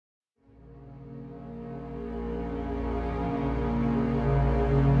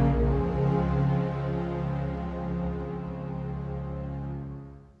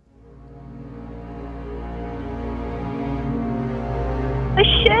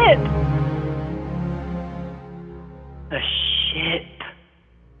ship! A ship.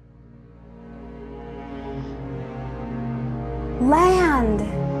 Land.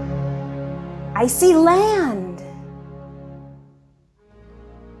 I see land.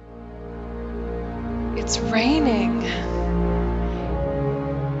 It's raining.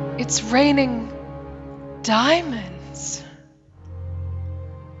 It's raining diamonds.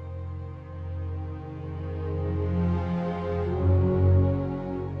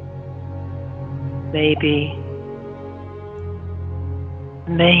 Maybe.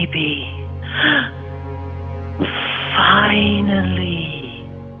 Finally.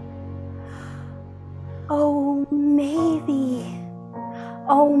 Oh, maybe.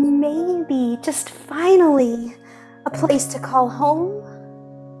 Oh, maybe. Just finally. A place to call home.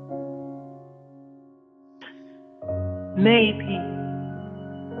 Maybe.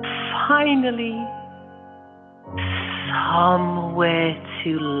 Finally. Somewhere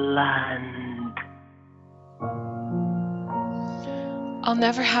to land. I'll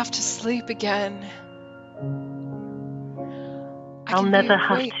never have to sleep again. I'll never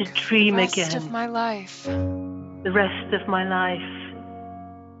have to dream the rest again. of my life. The rest of my life.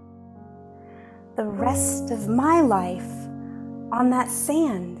 The rest of my life on that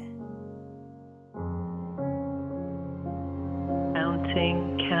sand.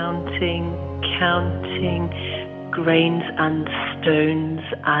 Counting grains and stones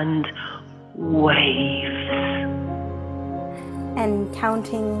and waves. And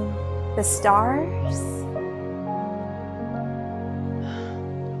counting the stars.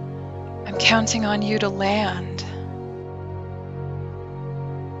 I'm counting on you to land.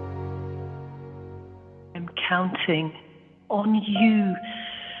 I'm counting on you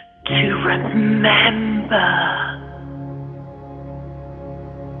to remember.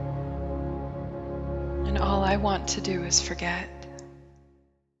 And all I want to do is forget.